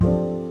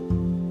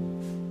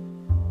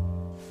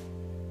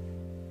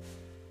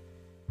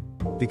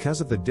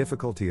Because of the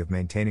difficulty of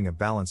maintaining a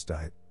balanced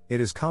diet,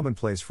 it is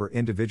commonplace for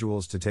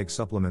individuals to take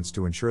supplements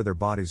to ensure their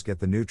bodies get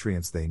the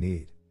nutrients they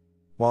need.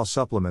 While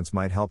supplements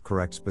might help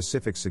correct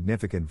specific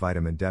significant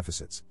vitamin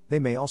deficits, they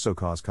may also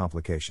cause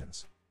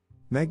complications.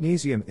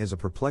 Magnesium is a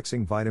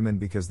perplexing vitamin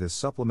because this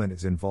supplement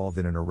is involved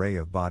in an array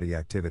of body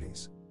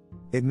activities.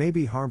 It may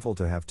be harmful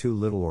to have too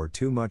little or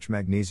too much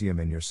magnesium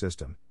in your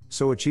system,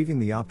 so achieving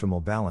the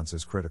optimal balance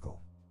is critical.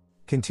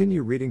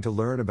 Continue reading to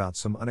learn about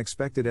some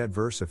unexpected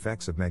adverse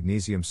effects of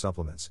magnesium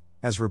supplements,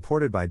 as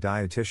reported by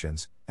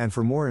dietitians, and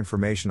for more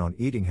information on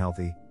eating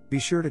healthy, be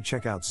sure to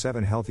check out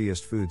 7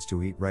 healthiest foods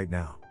to eat right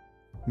now.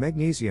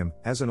 Magnesium,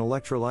 as an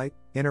electrolyte,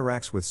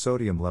 interacts with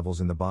sodium levels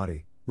in the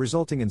body,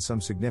 resulting in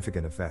some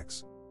significant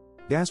effects.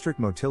 Gastric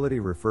motility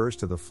refers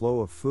to the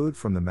flow of food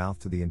from the mouth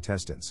to the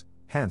intestines,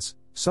 hence,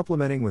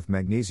 supplementing with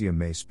magnesium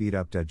may speed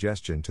up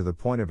digestion to the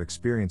point of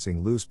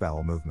experiencing loose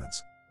bowel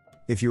movements.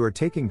 If you are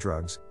taking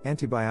drugs,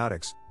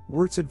 antibiotics,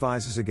 Wirtz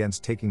advises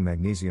against taking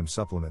magnesium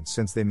supplements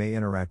since they may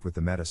interact with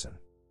the medicine.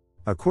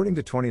 According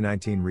to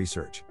 2019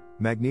 research,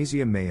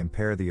 magnesium may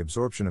impair the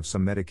absorption of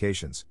some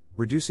medications,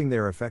 reducing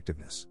their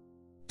effectiveness.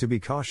 To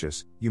be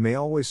cautious, you may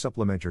always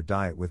supplement your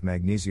diet with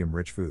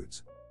magnesium-rich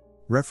foods.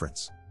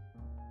 Reference.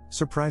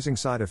 Surprising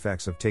side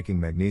effects of taking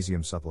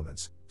magnesium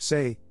supplements,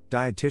 say,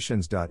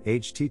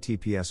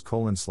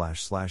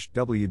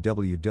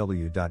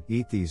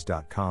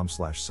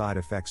 dietitians.https://www.eatthese.com/side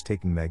effects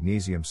taking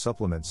magnesium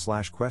supplements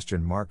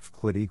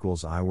 /?fclit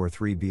equals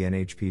IWR3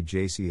 BNHP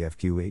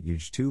JCFQ8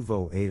 UJ2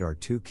 VO8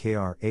 R2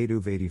 KR8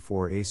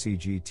 UV84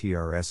 ACG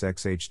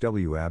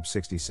TRSXHW AB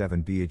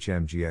 67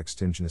 BHMGX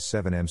Tingenus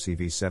 7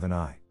 MCV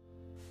 7I